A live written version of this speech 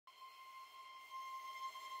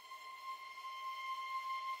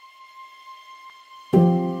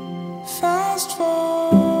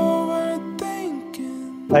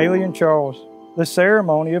Hailey and Charles, the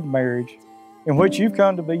ceremony of marriage in which you've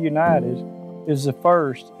come to be united is the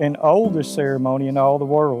first and oldest ceremony in all the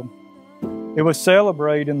world. It was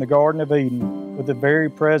celebrated in the Garden of Eden with the very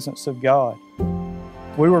presence of God.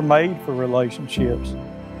 We were made for relationships.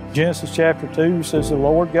 Genesis chapter 2 says, "The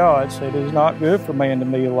Lord God said, it is not good for man to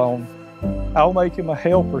be alone. I'll make him a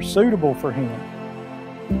helper suitable for him."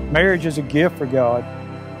 Marriage is a gift for God.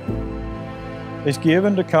 It's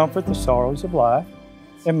given to comfort the sorrows of life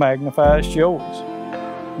and magnify its joys.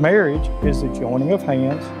 Marriage is the joining of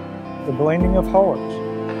hands, the blending of hearts,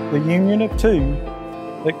 the union of two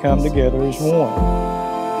that come together as one.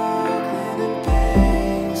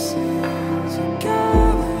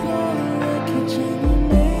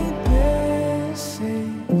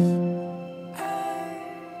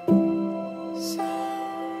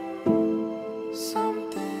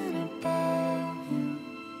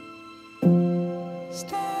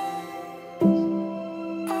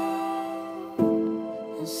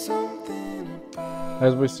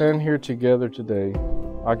 As we stand here together today,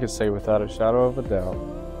 I can say without a shadow of a doubt,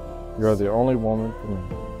 you are the only woman for me.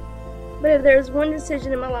 But if there's one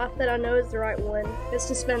decision in my life that I know is the right one, it's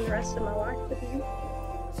to spend the rest of my life with you.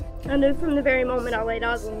 I knew from the very moment I laid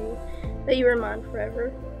eyes on you that you were mine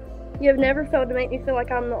forever. You have never failed to make me feel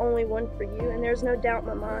like I'm the only one for you, and there's no doubt in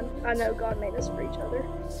my mind, I know God made us for each other.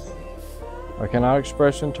 I cannot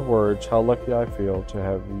express into words how lucky I feel to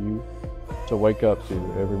have you to wake up to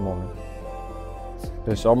every morning.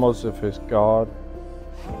 It's almost as if God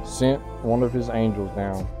sent one of his angels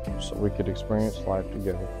down so we could experience life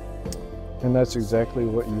together. And that's exactly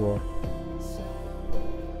what you are.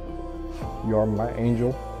 You are my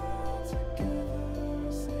angel,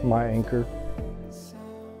 my anchor,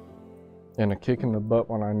 and a kick in the butt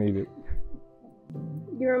when I need it.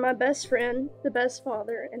 You are my best friend, the best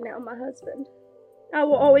father, and now my husband. I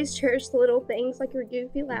will always cherish the little things like your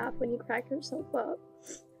goofy laugh when you crack yourself up,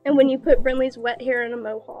 and when you put Brinley's wet hair in a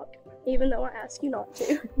mohawk, even though I ask you not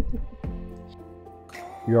to.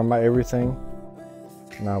 You are my everything,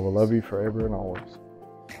 and I will love you forever and always.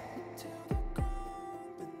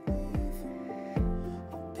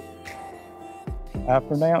 I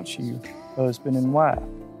pronounce you husband and wife.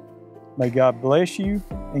 May God bless you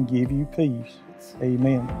and give you peace.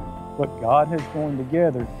 Amen. What God has joined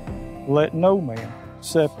together, let no man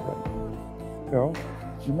separate. Girl,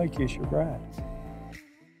 you may kiss your bride.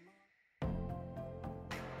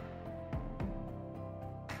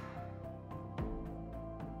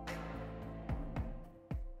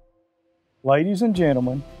 Ladies and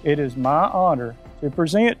gentlemen, it is my honor to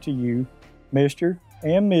present to you Mr.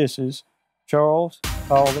 and Mrs. Charles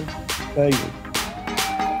Hailey Bailey.